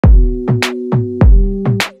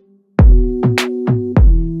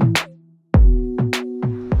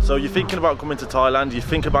So you're thinking about coming to Thailand, you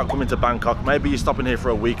think about coming to Bangkok, maybe you're stopping here for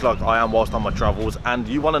a week like I am whilst on my travels, and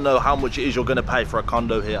you want to know how much it is you're going to pay for a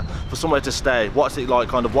condo here, for somewhere to stay. What's it like,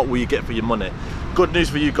 kind of what will you get for your money? Good news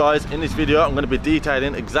for you guys, in this video I'm going to be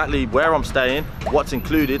detailing exactly where I'm staying, what's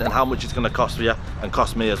included, and how much it's going to cost you, and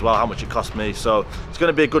cost me as well, how much it cost me. So it's going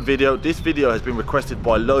to be a good video. This video has been requested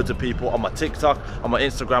by loads of people on my TikTok, on my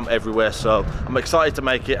Instagram, everywhere. So I'm excited to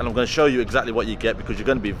make it, and I'm going to show you exactly what you get, because you're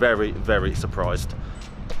going to be very, very surprised.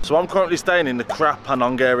 So I'm currently staying in the Krap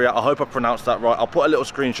Panong area. I hope I pronounced that right. I'll put a little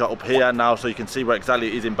screenshot up here now so you can see where exactly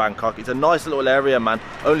it is in Bangkok. It's a nice little area, man.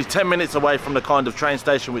 Only 10 minutes away from the kind of train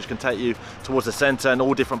station which can take you towards the centre and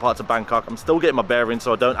all different parts of Bangkok. I'm still getting my bearings,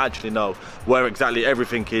 so I don't actually know where exactly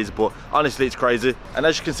everything is, but honestly it's crazy. And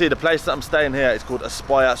as you can see, the place that I'm staying here is called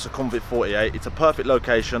Aspire Sukhumvit 48. It's a perfect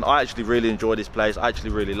location. I actually really enjoy this place. I actually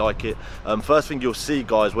really like it. First thing you'll see,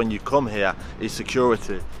 guys, when you come here is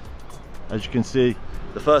security. As you can see,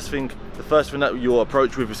 the first thing that you'll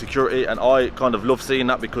approach with is security, and I kind of love seeing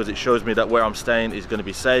that because it shows me that where I'm staying is going to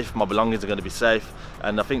be safe, my belongings are going to be safe,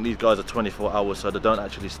 and I think these guys are 24 hours, so they don't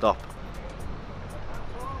actually stop.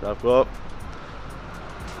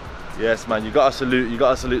 Yes, man, you gotta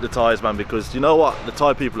salute the Thais, man, because you know what, the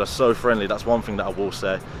Thai people are so friendly. That's one thing that I will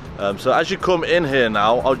say. So as you come in here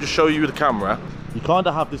now, I'll just show you the camera. You kind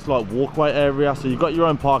of have this like walkway area, so you've got your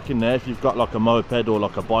own parking there if you've got like a moped or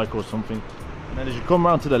like a bike or something. And then as you come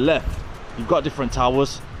around to the left, you've got different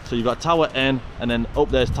towers. So you've got Tower N, and then up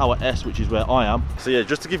there's Tower S, which is where I am. So yeah,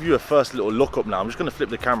 just to give you a first little look up now, I'm just going to flip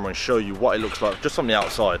the camera and show you what it looks like just from the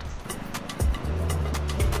outside.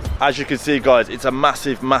 As you can see, guys, it's a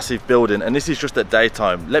massive, massive building, and this is just at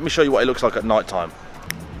daytime. Let me show you what it looks like at night time.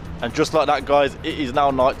 And just like that, guys, it is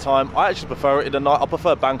now night time. I actually prefer it in the night. I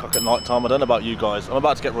prefer Bangkok at night time. I don't know about you guys. I'm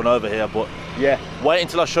about to get run over here, but yeah, wait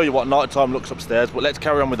until I show you what night time looks upstairs. But let's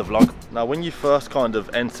carry on with the vlog. Now, when you first kind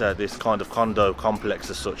of enter this kind of condo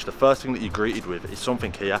complex as such, the first thing that you're greeted with is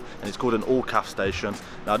something here, and it's called an all-calf station.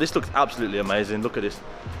 Now, this looks absolutely amazing. Look at this.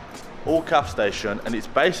 All-calf station, and it's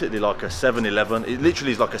basically like a 7-Eleven. It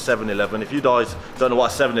literally is like a 7-Eleven. If you guys don't know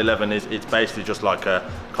what a 7-Eleven is, it's basically just like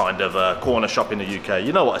a kind of a corner shop in the UK.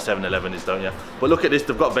 You know what a 7-Eleven is, don't you? But look at this,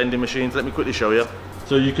 they've got vending machines. Let me quickly show you.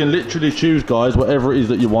 So you can literally choose, guys, whatever it is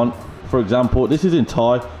that you want. For example, this is in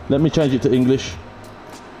Thai. Let me change it to English.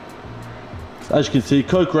 As you can see,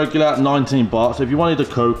 Coke regular, 19 baht. So if you wanted a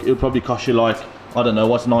Coke, it would probably cost you like, I don't know,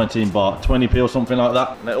 what's 19 baht, 20p or something like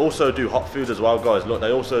that. And they also do hot food as well, guys. Look,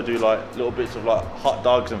 they also do like little bits of like hot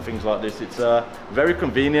dogs and things like this. It's very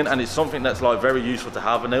convenient, and it's something that's like very useful to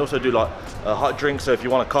have. And they also do like hot drinks. So if you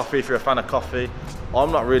want a coffee, if you're a fan of coffee,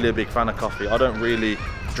 I'm not really a big fan of coffee. I don't really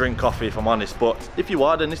drink coffee, if I'm honest, but if you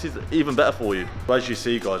are, then this is even better for you. But as you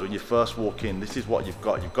see, guys, when you first walk in, this is what you've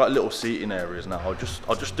got. You've got little seating areas. Now I'll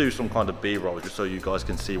just do some kind of B-roll just so you guys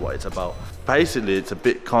can see what it's about. Basically, it's a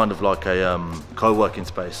bit kind of like a co-working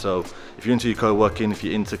space. So if you're into your co-working, if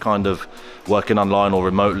you're into kind of working online or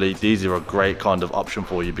remotely, these are a great kind of option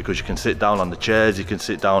for you, because you can sit down on the chairs, you can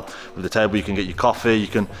sit down with the table, you can get your coffee, you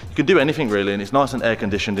can do anything really, and it's nice and air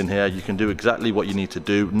conditioned in here. You can do exactly what you need to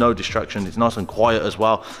do, no distraction. It's nice and quiet as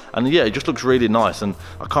well, and yeah, it just looks really nice, and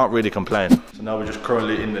I can't really complain. So now we're just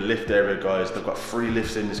currently in the lift area, guys. They've got 3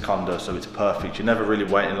 lifts in this condo, so it's perfect. You're never really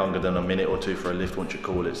waiting longer than a minute or 2 for a lift once you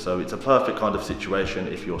call it, so it's a perfect kind of situation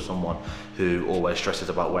if you're someone who always stresses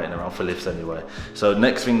about waiting around for lifts anyway. So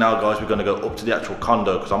next thing now, guys, we're going to go up to the actual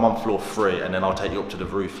condo, because I'm on floor 3, and then I'll take you up to the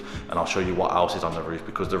roof and I'll show you what else is on the roof,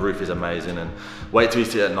 because the roof is amazing. And wait till you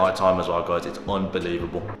see it at night time as well, guys. It's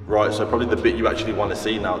unbelievable. Right, so probably the bit you actually want to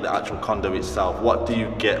see now, the actual condo itself. What do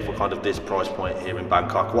you get for kind of this price point here in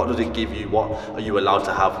Bangkok? What does it give you? What are you allowed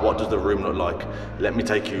to have? What does the room look like? Let me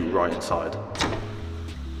take you right inside.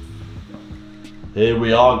 Here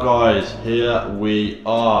we are, guys. Here we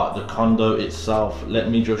are, the condo itself. Let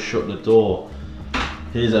me just shut the door.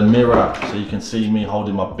 Here's a mirror so you can see me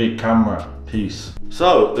holding my big camera. Peace.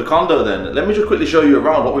 So the condo then, let me just quickly show you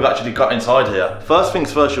around what we've actually got inside here. First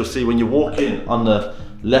things first, you'll see when you walk in on the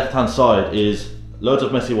left hand side is loads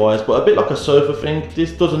of messy wires, but a bit like a sofa thing.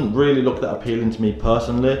 This doesn't really look that appealing to me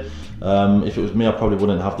personally. If it was me, I probably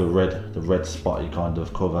wouldn't have the red spotty kind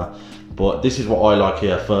of cover. But this is what I like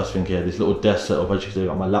here. First thing here, this little desk setup. As you can see, I've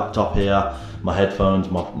got my laptop here, my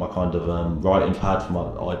headphones, my kind of writing pad for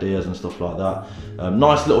my ideas and stuff like that.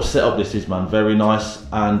 Nice little setup this is, man, very nice.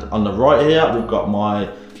 And on the right here, we've got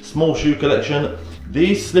my small shoe collection.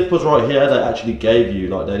 These slippers right here, they actually gave you,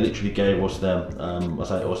 like they literally gave us them. I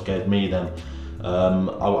say us, gave me them.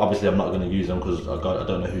 Obviously I'm not going to use them because I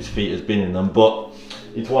don't know whose feet has been in them, but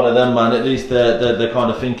it's one of them, man. At least they're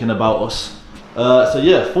kind of thinking about us. So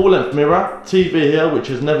yeah, full length mirror, TV here which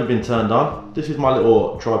has never been turned on. This is my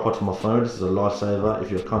little tripod for my phone. This is a lifesaver. If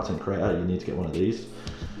you're a content creator, you need to get one of these.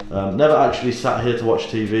 Never actually sat here to watch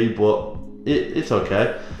TV, but it's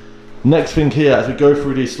okay. Next thing here, as we go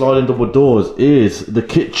through these sliding double doors, is the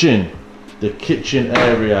kitchen. The kitchen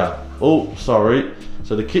area. Oh, sorry.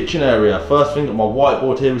 So the kitchen area. First thing, got my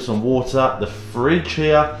whiteboard here with some water. The fridge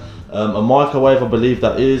here. A microwave, I believe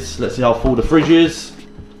that is. Let's see how full the fridge is.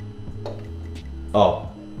 Oh.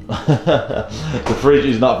 The fridge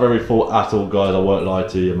is not very full at all, guys. I won't lie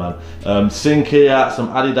to you, man. Sink here, some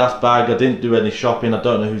Adidas bag. I didn't do any shopping. I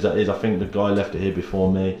don't know whose that is. I think the guy left it here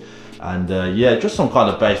before me. And yeah, just some kind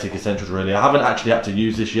of basic essentials really. I haven't actually had to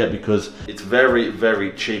use this yet because it's very,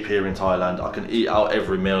 very cheap here in Thailand. I can eat out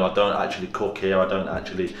every meal. I don't actually cook here. I don't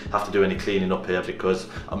actually have to do any cleaning up here because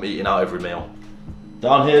I'm eating out every meal.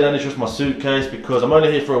 Down here then is just my suitcase because I'm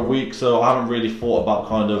only here for a week, so I haven't really thought about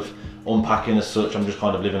kind of unpacking as such. I'm just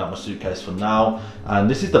kind of living out my suitcase for now. And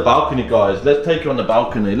this is the balcony, guys. Let's take you on the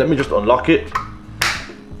balcony. Let me just unlock it.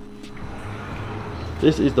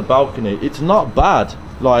 This is the balcony. It's not bad.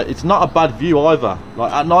 Like, it's not a bad view either.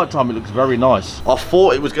 Like, at night time it looks very nice. I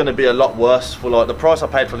thought it was going to be a lot worse. For like the price I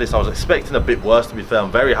paid for this, I was expecting a bit worse, to be fair.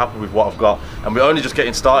 I'm very happy with what I've got, and we're only just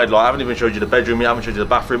getting started. Like, I haven't even showed you the bedroom yet, I haven't showed you the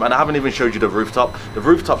bathroom, and I haven't even showed you the rooftop. The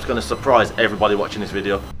rooftop's going to surprise everybody watching this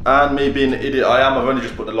video. And me being an idiot I am, I've only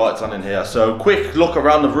just put the lights on in here. So quick look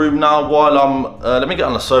around the room now while I'm let me get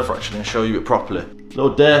on the sofa actually and show you it properly.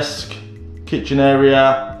 Little desk, kitchen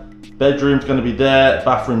area, bedroom's going to be there,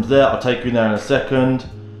 bathroom's there. I'll take you in there in a second.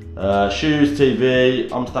 Shoes,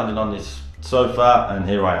 TV. I'm standing on this sofa and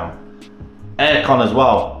here I am. Aircon as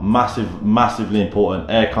well, massively important.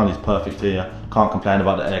 Aircon is perfect here. Can't complain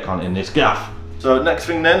about the aircon in this gaff. So next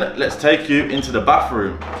thing then, let's take you into the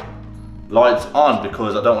bathroom. Lights on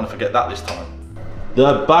because I don't want to forget that this time.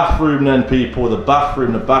 The bathroom then, people. The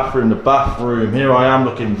bathroom. Here I am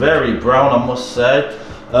looking very brown, I must say.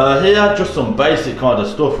 Here just some basic kind of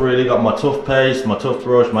stuff really. Got my toothpaste, my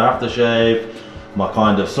toothbrush, my aftershave, my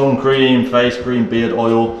kind of sun cream, face cream, beard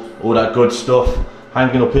oil, all that good stuff.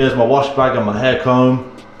 Hanging up here is my wash bag and my hair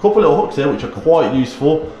comb. Couple little hooks here which are quite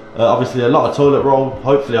useful. Obviously a lot of toilet roll.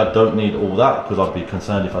 Hopefully I don't need all that because I'd be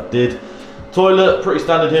concerned if I did. Toilet, pretty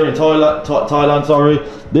standard here in Thailand, sorry.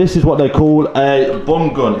 This is what they call a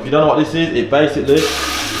bum gun. If you don't know what this is, it basically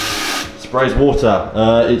sprays water.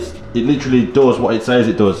 It literally does what it says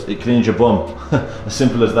it does. It cleans your bum. As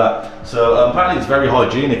simple as that. So apparently it's very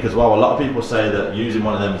hygienic as well. A lot of people say that using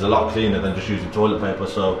one of them is a lot cleaner than just using toilet paper.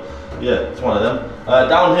 So yeah, it's one of them.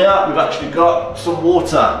 Down here we've actually got some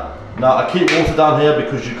water. Now I keep water down here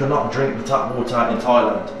because you cannot drink the tap water in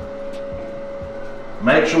Thailand.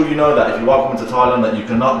 Make sure you know that if you're welcome to Thailand that you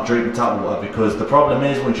cannot drink the tap water, because the problem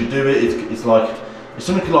is once you do it, it's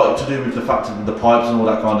something like to do with the fact of the pipes and all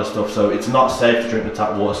that kind of stuff. So it's not safe to drink the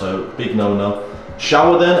tap water, so big no-no.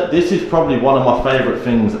 Shower then, this is probably one of my favourite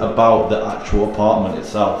things about the actual apartment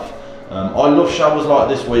itself. I love showers like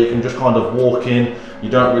this where you can just kind of walk in, you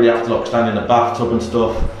don't really have to like stand in a bathtub and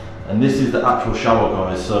stuff. And this is the actual shower,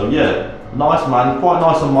 guys. So yeah, nice man, quite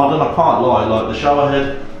nice and modern, I can't lie. Like the shower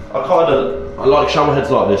head, I like shower heads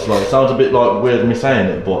like this. Like, it sounds a bit like weird me saying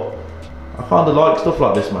it, but I kind of like stuff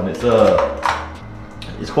like this, man.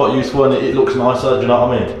 It's quite useful and it looks nicer, do you know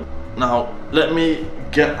what I mean? Now, let me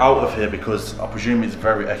get out of here because I presume it's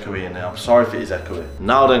very echoey in there. I'm sorry if it is echoey.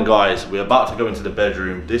 Now then, guys, we're about to go into the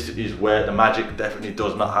bedroom. This is where the magic definitely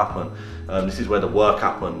does not happen. This is where the work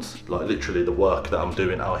happens, like literally the work that I'm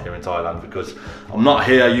doing out here in Thailand, because I'm not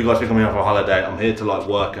here, you guys think I'm here for a holiday. I'm here to like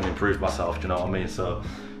work and improve myself, do you know what I mean? So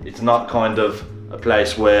it's not kind of a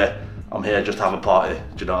place where I'm here just to have a party,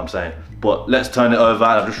 do you know what I'm saying? But let's turn it over.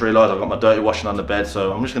 I've just realised I've got my dirty washing on the bed,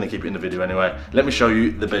 so I'm just going to keep it in the video anyway. Let me show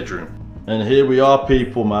you the bedroom. And here we are,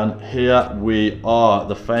 people, man. Here we are,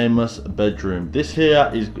 the famous bedroom. This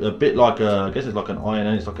here is a bit like a, I guess it's like an iron,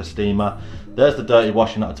 and it's like a steamer. There's the dirty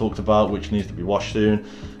washing that I talked about, which needs to be washed soon.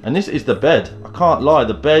 And this is the bed. I can't lie,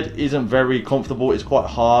 the bed isn't very comfortable. It's quite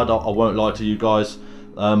hard, I won't lie to you guys.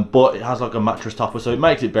 But it has like a mattress topper, so it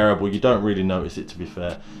makes it bearable. You don't really notice it, to be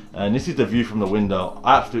fair. And this is the view from the window.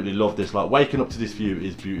 I absolutely love this. Like, waking up to this view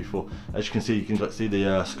is beautiful. As you can see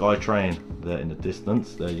the Sky Train there in the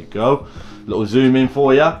distance. There you go. Little zoom in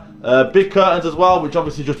for you. Big curtains as well, which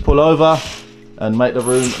obviously just pull over and make the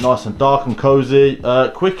room nice and dark and cozy.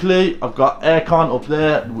 Quickly, I've got aircon up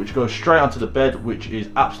there, which goes straight onto the bed, which is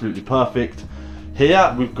absolutely perfect.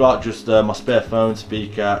 Here we've got just my spare phone,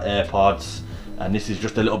 speaker, AirPods. And this is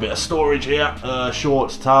just a little bit of storage here,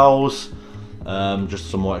 shorts, towels, just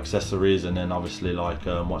some more accessories, and then obviously like,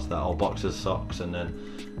 what's that, old boxers, socks, and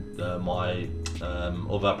then my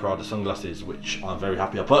other Prada sunglasses, which I'm very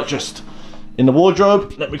happy I purchased. In the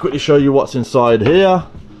wardrobe, let me quickly show you what's inside here.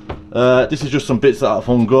 This is just some bits that I've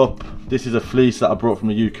hung up. This is a fleece that I brought from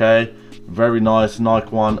the UK. Very nice Nike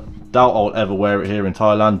one. Doubt I'll ever wear it here in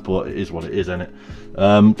Thailand, but it is what it is, isn't it?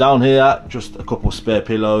 Down here, just a couple spare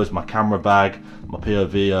pillows, my camera bag, my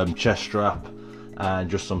POV chest strap, and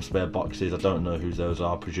just some spare boxes. I don't know whose those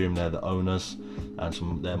are. I presume they're the owners,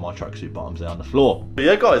 and they're my tracksuit bottoms there on the floor. But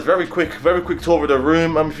yeah, guys, very quick tour of the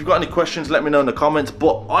room. If you've got any questions, let me know in the comments.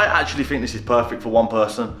 But I actually think this is perfect for one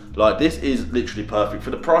person. Like, this is literally perfect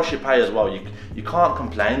for the price you pay as well. You can't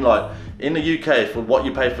complain. Like, in the UK, for what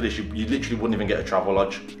you pay for this, you literally wouldn't even get a travel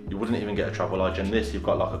lodge. You wouldn't even get a travel lodge. And this, you've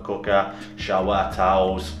got like a cooker, shower,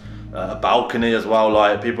 towels, a balcony as well.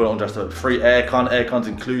 Like, people don't understand. Free aircon's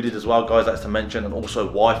included as well, guys, that's to mention, and also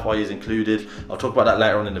Wi-Fi is included. I'll talk about that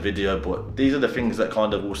later on in the video, but these are the things that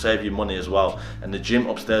kind of will save you money as well. And the gym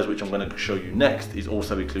upstairs, which I'm going to show you next, is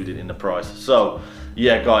also included in the price. So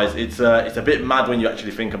yeah, guys, it's a bit mad when you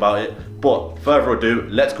actually think about it. But further ado,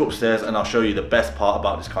 let's go upstairs and I'll show you the best part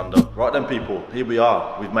about this condo. Right then, people, here we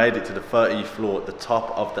are. We've made it to the 30th floor, at the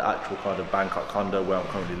top of the actual kind of Bangkok condo where I'm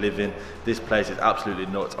currently living. This place is absolutely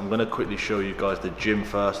nuts. I'm gonna quickly show you guys the gym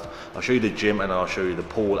first. I'll show you the gym and then I'll show you the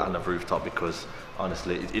pool and the rooftop, because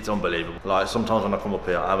honestly, it's unbelievable. Like, sometimes when I come up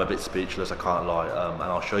here, I'm a bit speechless, I can't lie. And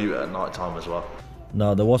I'll show you it at night time as well.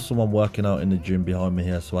 Now, there was someone working out in the gym behind me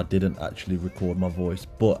here, so I didn't actually record my voice.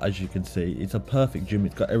 But as you can see, it's a perfect gym.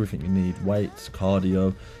 It's got everything you need: weights,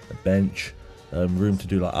 cardio, a bench, room to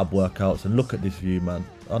do like ab workouts. And look at this view, man.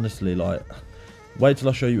 Honestly, like, wait till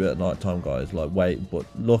I show you it at night time, guys. Like, wait, but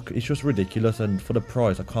look, it's just ridiculous. And for the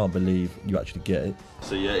price, I can't believe you actually get it.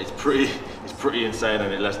 So yeah, it's pretty insane,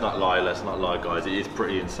 and let's not lie, guys. It is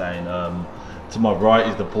pretty insane. To my right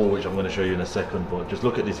is the pool, which I'm going to show you in a second. But just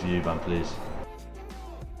look at this view, man, please.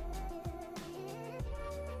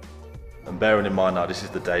 And bearing in mind now, this is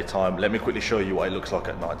the daytime, let me quickly show you what it looks like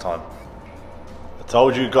at night time. I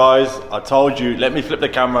told you guys, let me flip the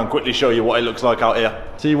camera and quickly show you what it looks like out here.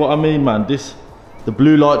 See what I mean, man? The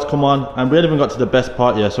blue lights come on, and we haven't even got to the best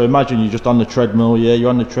part yet. So imagine you're just on the treadmill, yeah,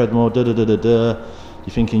 you're on the treadmill, You're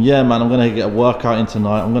thinking, yeah, man, I'm gonna get a workout in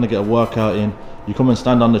tonight, You come and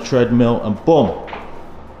stand on the treadmill, and boom,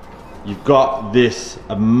 you've got this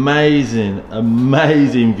amazing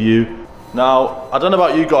view. Now, I don't know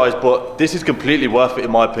about you guys, but this is completely worth it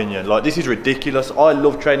in my opinion. Like, this is ridiculous. I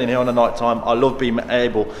love training here on the night time. I love being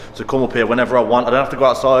able to come up here whenever I want. I don't have to go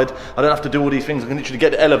outside. I don't have to do all these things. I can literally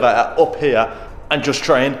get the elevator up here and just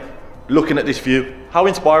train, looking at this view. How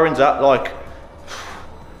inspiring is that? Like,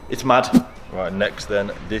 it's mad. Right, next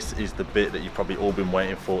then, this is the bit that you've probably all been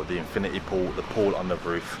waiting for, the infinity pool, the pool on the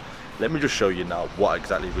roof. Let me just show you now what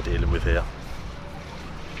exactly we're dealing with here.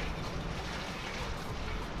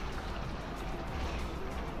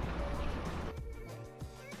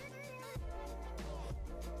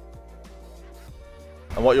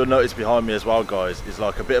 And what you'll notice behind me as well, guys, is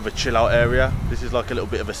like a bit of a chill out area. This is like a little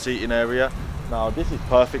bit of a seating area. Now, this is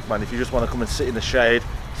perfect, man, if you just want to come and sit in the shade,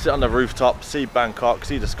 sit on the rooftop, see Bangkok,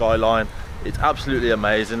 see the skyline. It's absolutely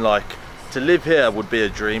amazing. Like, to live here would be a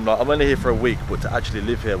dream. Like, I'm only here for a week, but to actually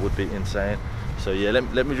live here would be insane. So yeah,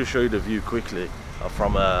 let me just show you the view quickly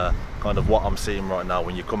from kind of what I'm seeing right now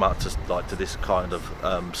when you come out to this kind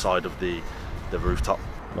of side of the rooftop.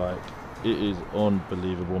 Like, it is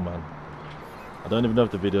unbelievable, man. I don't even know if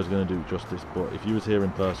the video is going to do it justice, but if you was here in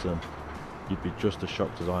person, you'd be just as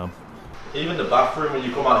shocked as I am. Even the bathroom, when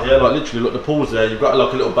you come out here, like, literally, look, the pool's there, you've got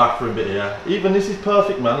like a little bathroom bit here. Even this is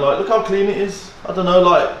perfect, man. Like, look how clean it is. I don't know,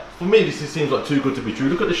 like, for me, this seems like too good to be true.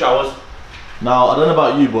 Look at the showers. Now, I don't know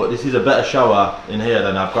about you, but this is a better shower in here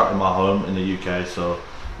than I've got in my home in the UK, so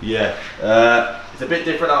yeah. It's a bit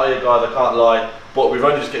different out here, guys, I can't lie. But we're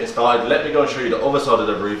only just getting started. Let me go and show you the other side of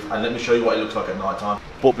the roof, and let me show you what it looks like at night time.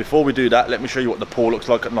 But before we do that, let me show you what the pool looks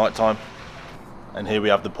like at night time. And here we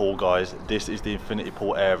have the pool, guys. This is the infinity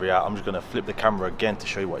pool area. I'm just gonna flip the camera again to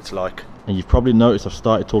show you what it's like. And you've probably noticed I've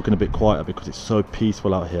started talking a bit quieter because it's so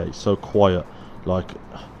peaceful out here. It's so quiet. Like,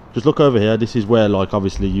 just look over here. This is where, like,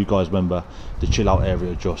 obviously you guys remember the chill out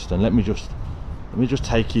area just. And let me just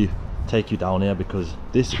take you down here, because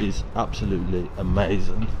this is absolutely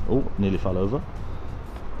amazing. Oh, nearly fell over.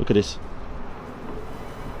 Look at this.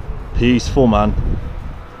 Peaceful, man.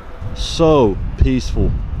 So peaceful.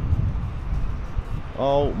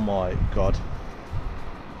 Oh my god.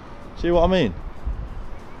 See what I mean?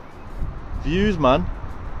 Views, man.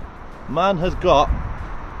 Man has got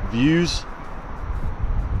views.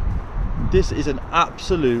 This is an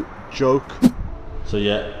absolute joke. So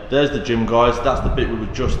yeah, there's the gym, guys. That's the bit we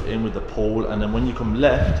were just in with the pool. And then when you come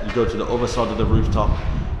left, you go to the other side of the rooftop.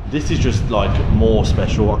 This is just like more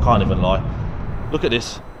special, I can't even lie. Look at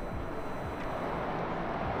this.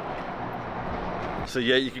 So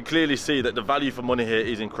yeah, you can clearly see that the value for money here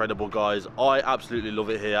is incredible, guys. I absolutely love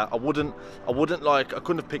it here. I couldn't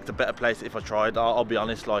have picked a better place if I tried. I'll be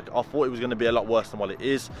honest, like I thought it was going to be a lot worse than what it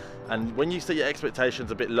is. And when you set your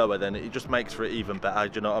expectations a bit lower, then it just makes for it even better.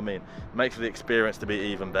 Do you know what I mean? It makes for the experience to be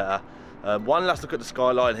even better. One last look at the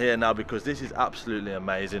skyline here now, because this is absolutely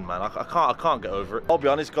amazing, man. I can't get over it. I'll be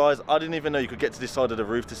honest, guys, I didn't even know you could get to this side of the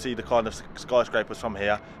roof to see the kind of skyscrapers from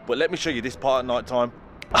here. But let me show you this part at night time.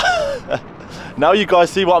 Now you guys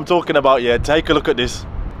see what I'm talking about. Yeah, take a look at this.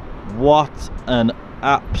 What an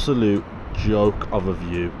absolute joke of a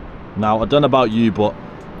view. Now I don't know about you, but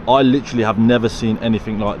I literally have never seen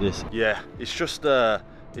anything like this. Yeah, it's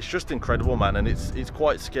just incredible, man, and it's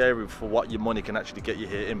quite scary for what your money can actually get you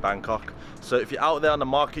here in Bangkok. So if you're out there on the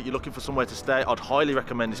market, you're looking for somewhere to stay, I'd highly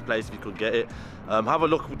recommend this place if you could get it. Have a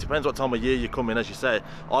look. It depends what time of year you come in. As you say,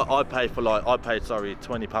 I paid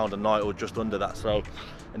 £20 a night or just under that. So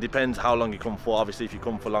it depends how long you come for. Obviously, if you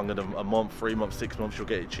come for longer than a month, 3 months, 6 months, you'll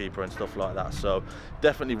get it cheaper and stuff like that. So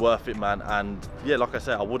definitely worth it, man. And yeah, like I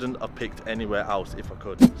said, I wouldn't have picked anywhere else if I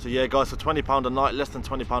could. So yeah, guys, for £20 a night, less than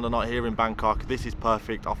 £20 a night here in Bangkok, this is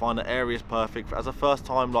perfect. I find the area is perfect. As a first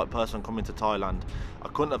time person coming to Thailand, I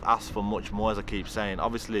couldn't have asked for much more, as I keep saying.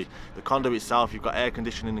 Obviously, the condo itself, you've got air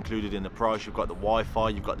conditioning included in the price, you've got the Wi-Fi,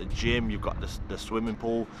 you've got the gym, you've got the swimming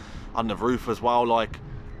pool on the roof as well. Like,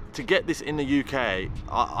 to get this in the UK,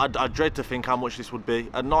 I dread to think how much this would be.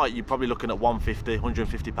 At night, you're probably looking at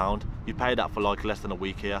 £150 you pay that for like less than a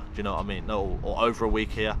week here. Do you know what I mean? No, or over a week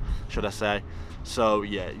here, should I say. So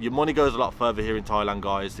yeah, your money goes a lot further here in Thailand,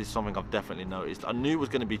 guys. This is something I've definitely noticed. I knew it was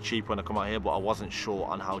going to be cheap when I come out here, but I wasn't sure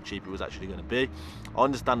on how cheap it was actually going to be. I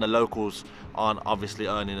understand the locals aren't obviously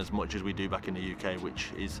earning as much as we do back in the UK, which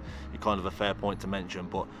is kind of a fair point to mention.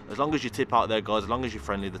 But as long as you tip out there, guys, as long as you're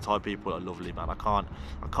friendly, the Thai people are lovely, man. I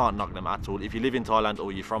can't knock them at all. If you live in Thailand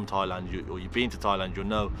or you're from Thailand, or you've been to Thailand, you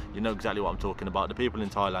know exactly what I'm talking about. The people in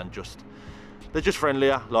Thailand they're just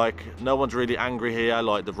friendlier. Like, no one's really angry here.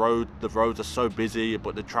 Like, the roads are so busy,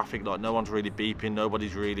 but the traffic, like, no one's really beeping,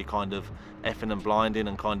 nobody's really kind of effing and blinding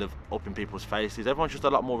and kind of up in people's faces. Everyone's just a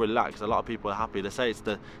lot more relaxed. A lot of people are happy. They say it's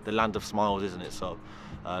the land of smiles, isn't it? So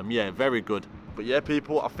yeah, very good. But yeah,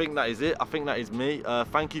 people, I think that is it. I think that is me.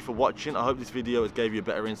 Thank you for watching. I hope this video has gave you a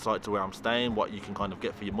better insight to where I'm staying, what you can kind of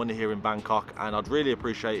get for your money here in Bangkok, and I'd really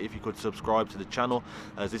appreciate if you could subscribe to the channel,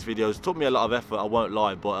 as this video has took me a lot of effort, I won't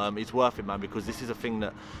lie, but it's worth it, man, because this is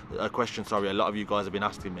a question a lot of you guys have been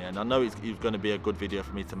asking me, and I know it's going to be a good video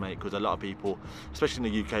for me to make, because a lot of people, especially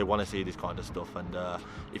in the UK, want to see this kind of stuff. And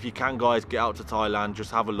if you can, guys, get out to Thailand,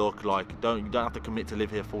 just have a look. Like, you don't have to commit to live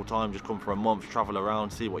here full time. Just come for a month, travel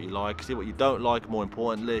around, see what you like, see what you don't like, more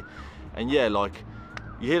importantly. And yeah, like,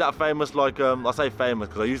 you hear that famous, like, I say famous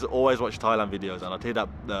because I used to always watch Thailand videos, and I'd hear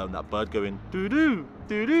that bird going doo-doo,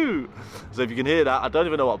 doo-doo. So if you can hear that, I don't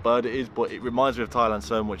even know what bird it is, but it reminds me of Thailand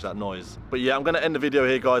so much, that noise. But yeah, I'm going to end the video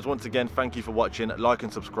here, guys. Once again, thank you for watching, like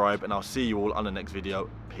and subscribe, and I'll see you all on the next video.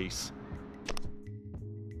 Peace.